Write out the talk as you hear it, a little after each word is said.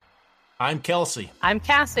I'm Kelsey. I'm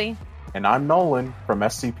Cassie. And I'm Nolan from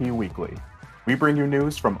SCP Weekly. We bring you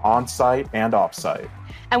news from on-site and off-site.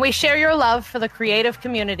 And we share your love for the creative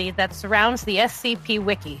community that surrounds the SCP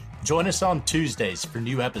Wiki. Join us on Tuesdays for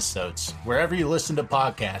new episodes, wherever you listen to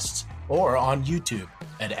podcasts, or on YouTube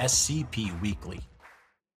at SCP Weekly.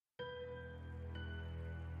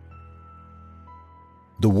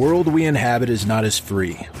 The world we inhabit is not as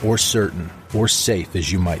free, or certain, or safe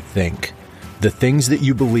as you might think. The things that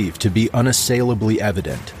you believe to be unassailably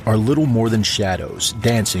evident are little more than shadows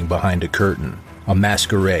dancing behind a curtain, a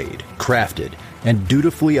masquerade crafted and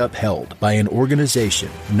dutifully upheld by an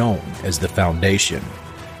organization known as the Foundation.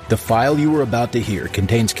 The file you are about to hear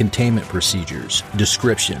contains containment procedures,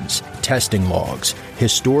 descriptions, testing logs,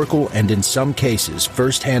 historical and in some cases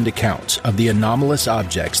first-hand accounts of the anomalous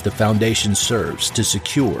objects the Foundation serves to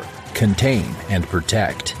secure, contain, and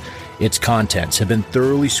protect. Its contents have been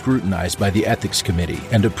thoroughly scrutinized by the Ethics Committee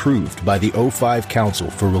and approved by the O5 Council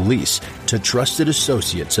for release to trusted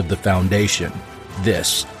associates of the Foundation.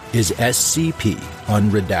 This is SCP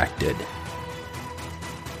Unredacted.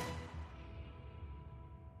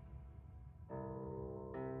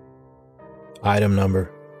 Item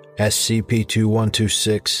number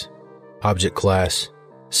SCP-2126. Object Class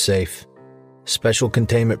Safe. Special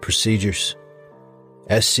Containment Procedures.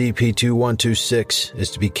 SCP-2126 is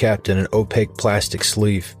to be kept in an opaque plastic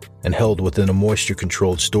sleeve and held within a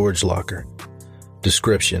moisture-controlled storage locker.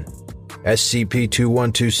 Description: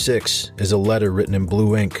 SCP-2126 is a letter written in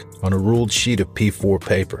blue ink on a ruled sheet of P4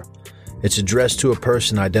 paper. It's addressed to a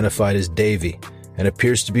person identified as Davy and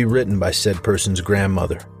appears to be written by said person's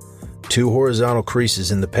grandmother. 2 horizontal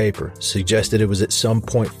creases in the paper suggest that it was at some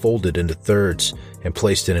point folded into thirds and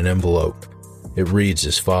placed in an envelope. It reads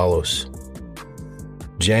as follows.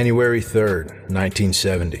 January 3rd,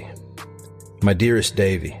 1970. My dearest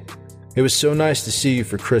Davy, it was so nice to see you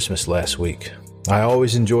for Christmas last week. I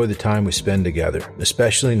always enjoy the time we spend together,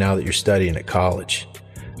 especially now that you're studying at college.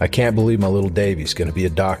 I can't believe my little Davy's going to be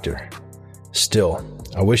a doctor. Still,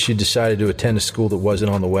 I wish you decided to attend a school that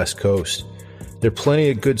wasn't on the West Coast. There are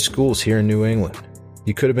plenty of good schools here in New England.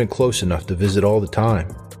 You could have been close enough to visit all the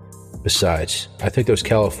time. Besides, I think those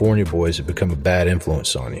California boys have become a bad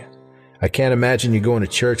influence on you. I can't imagine you going to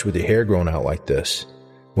church with your hair grown out like this.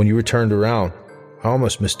 When you were turned around, I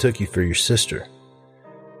almost mistook you for your sister.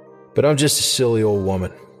 But I'm just a silly old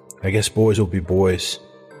woman. I guess boys will be boys.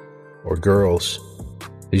 Or girls.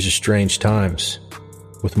 These are strange times.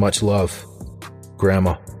 With much love,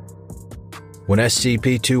 Grandma. When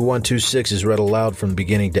SCP-2126 is read aloud from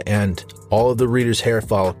beginning to end, all of the reader's hair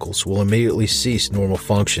follicles will immediately cease normal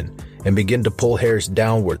function and begin to pull hairs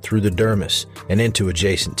downward through the dermis and into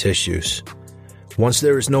adjacent tissues. Once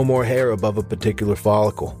there is no more hair above a particular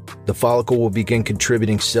follicle, the follicle will begin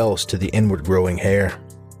contributing cells to the inward growing hair.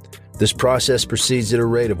 This process proceeds at a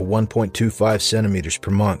rate of 1.25 centimeters per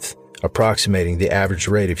month, approximating the average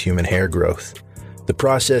rate of human hair growth. The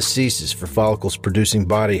process ceases for follicles producing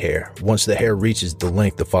body hair once the hair reaches the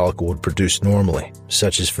length the follicle would produce normally,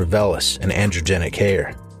 such as for vellus and androgenic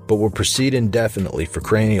hair, but will proceed indefinitely for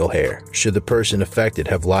cranial hair should the person affected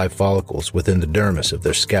have live follicles within the dermis of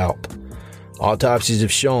their scalp. Autopsies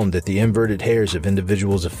have shown that the inverted hairs of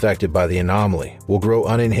individuals affected by the anomaly will grow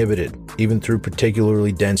uninhibited even through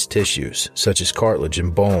particularly dense tissues, such as cartilage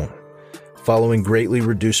and bone. Following greatly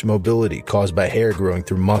reduced mobility caused by hair growing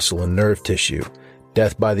through muscle and nerve tissue,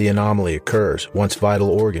 death by the anomaly occurs once vital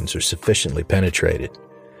organs are sufficiently penetrated.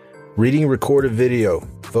 Reading recorded video,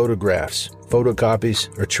 photographs, photocopies,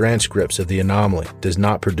 or transcripts of the anomaly does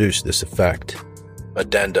not produce this effect.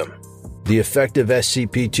 Addendum. The effect of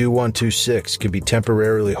SCP-2126 can be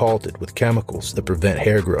temporarily halted with chemicals that prevent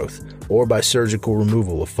hair growth or by surgical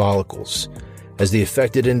removal of follicles, as the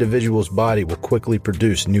affected individual's body will quickly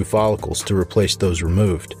produce new follicles to replace those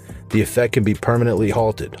removed. The effect can be permanently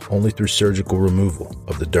halted only through surgical removal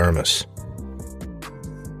of the dermis.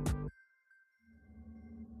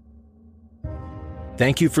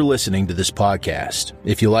 Thank you for listening to this podcast.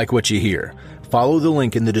 If you like what you hear, follow the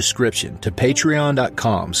link in the description to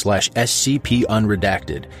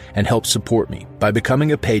patreon.com/scpunredacted and help support me by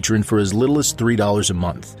becoming a patron for as little as $3 a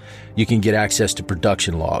month. You can get access to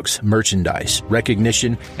production logs, merchandise,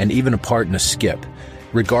 recognition, and even a part in a skip.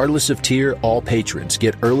 Regardless of tier, all patrons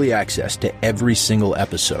get early access to every single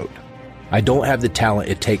episode. I don't have the talent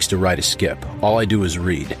it takes to write a skip. All I do is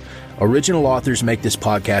read. Original authors make this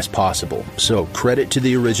podcast possible, so credit to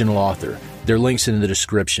the original author. Their links in the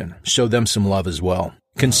description. Show them some love as well.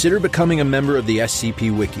 Consider becoming a member of the SCP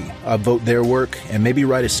Wiki. Upvote their work and maybe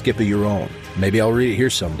write a skip of your own. Maybe I'll read it here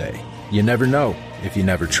someday. You never know if you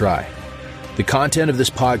never try. The content of this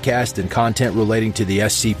podcast and content relating to the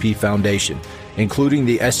SCP Foundation, including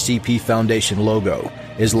the SCP Foundation logo,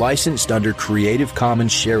 is licensed under Creative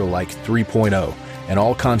Commons Sharealike 3.0, and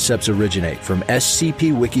all concepts originate from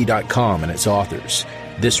scpwiki.com and its authors.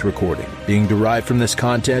 This recording, being derived from this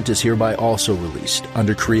content, is hereby also released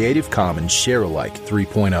under Creative Commons Sharealike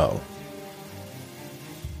 3.0.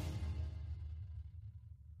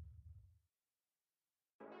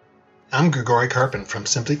 I'm Grigori Karpin from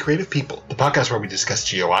Simply Creative People, the podcast where we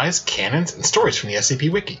discuss GOIs, canons, and stories from the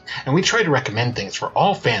SCP Wiki, and we try to recommend things for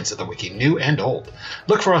all fans of the Wiki, new and old.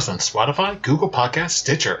 Look for us on Spotify, Google Podcasts,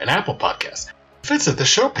 Stitcher, and Apple Podcasts. Visit the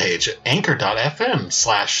show page at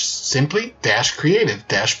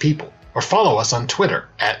anchor.fm/simply-creative-people, or follow us on Twitter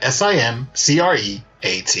at SIMCREAT.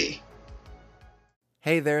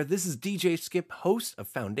 Hey there, this is DJ Skip, host of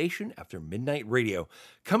Foundation After Midnight Radio,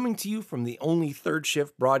 coming to you from the only third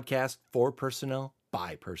shift broadcast for personnel,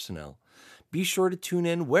 by personnel. Be sure to tune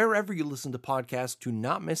in wherever you listen to podcasts to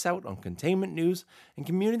not miss out on containment news and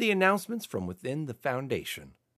community announcements from within the Foundation.